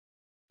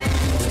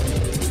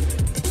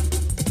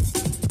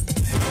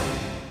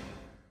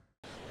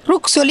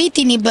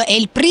Ruxolitinib è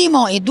il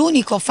primo ed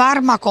unico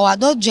farmaco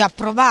ad oggi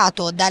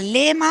approvato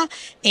dall'EMA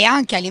e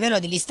anche a livello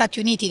degli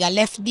Stati Uniti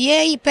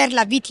dall'FDA per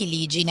la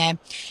vitiligine.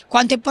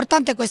 Quanto è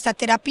importante questa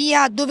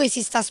terapia, dove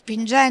si sta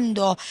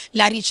spingendo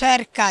la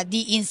ricerca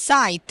di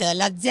Incyte,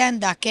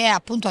 l'azienda che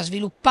appunto ha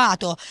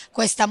sviluppato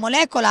questa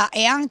molecola,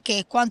 e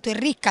anche quanto è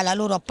ricca la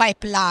loro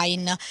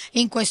pipeline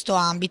in questo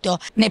ambito.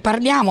 Ne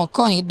parliamo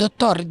con il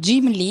dottor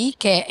Jim Lee,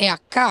 che è a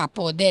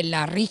capo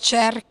della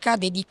ricerca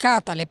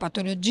dedicata alle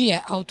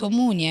patologie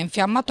autoimmuni e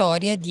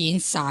infiammatorie di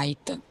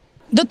Incyte.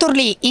 Dr.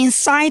 Lee,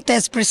 Incyte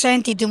has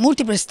presented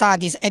multiple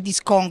studies at this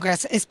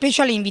Congress,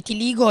 especially in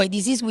vitiligo, a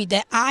disease with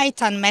the high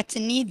unmet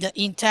need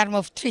in terms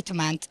of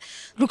treatment.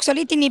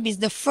 Ruxolitinib is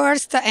the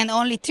first and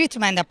only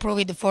treatment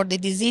approved for the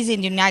disease in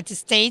the United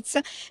States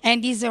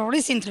and is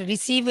recently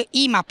received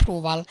EMA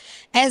approval.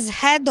 As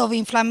head of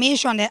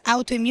Inflammation and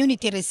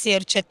AutoImmunity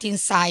research at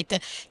Incyte,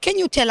 can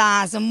you tell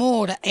us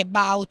more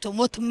about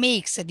what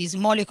makes this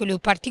molecule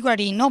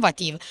particularly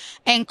innovative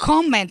and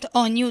comment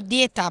on new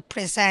data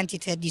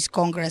presented at this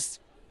Congress?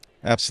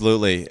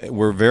 Absolutely.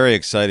 We're very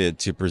excited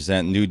to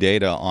present new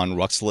data on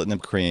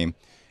ruxolitinib cream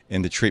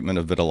in the treatment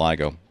of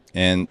vitiligo.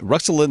 And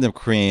ruxolitinib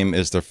cream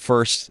is the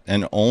first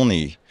and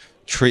only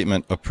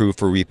treatment approved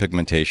for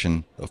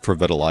repigmentation for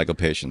vitiligo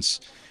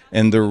patients.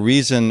 And the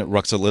reason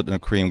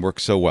ruxolitinib cream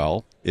works so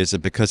well is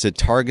because it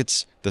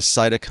targets the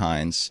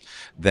cytokines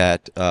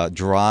that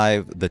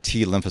drive the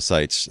T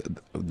lymphocytes,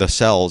 the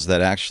cells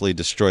that actually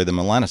destroy the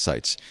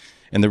melanocytes.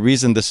 And the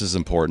reason this is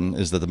important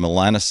is that the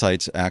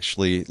melanocytes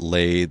actually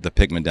lay the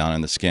pigment down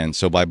in the skin.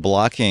 So by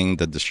blocking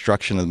the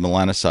destruction of the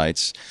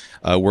melanocytes,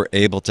 we're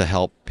able to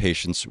help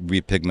patients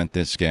repigment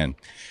their skin.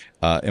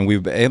 And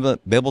we've been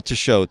able to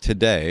show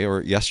today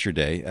or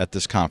yesterday at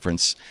this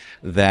conference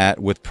that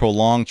with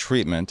prolonged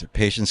treatment,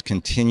 patients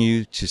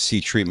continue to see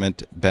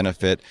treatment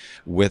benefit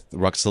with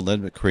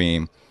ruxolitinib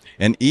cream.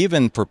 And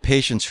even for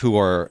patients who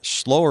are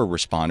slower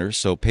responders,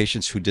 so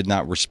patients who did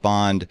not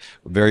respond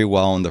very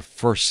well in the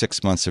first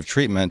 6 months of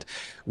treatment,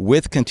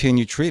 with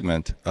continued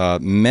treatment,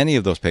 many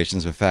of those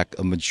patients, in fact,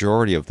 a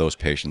majority of those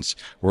patients,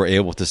 were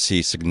able to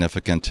see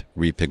significant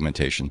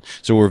repigmentation.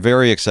 So we're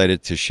very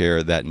excited to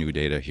share that new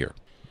data here.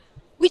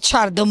 Which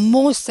are the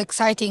most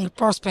exciting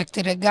prospects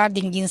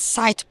regarding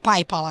Incyte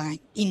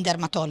pipeline in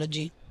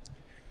dermatology?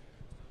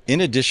 In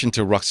addition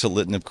to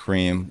ruxolitinib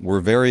cream,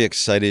 we're very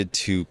excited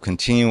to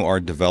continue our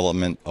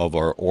development of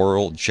our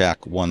oral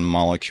JAK1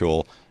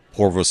 molecule,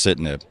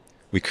 povorcitinib.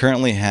 We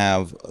currently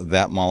have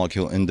that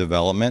molecule in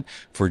development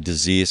for a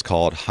disease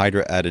called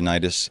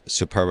hidradenitis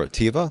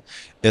suppurativa,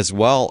 as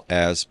well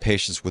as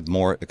patients with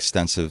more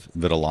extensive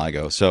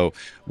vitiligo. So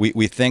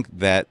we think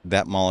that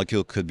that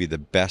molecule could be the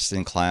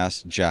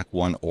best-in-class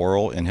JAK1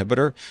 oral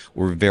inhibitor.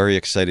 We're very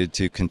excited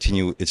to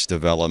continue its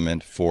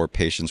development for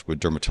patients with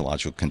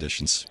dermatological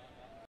conditions.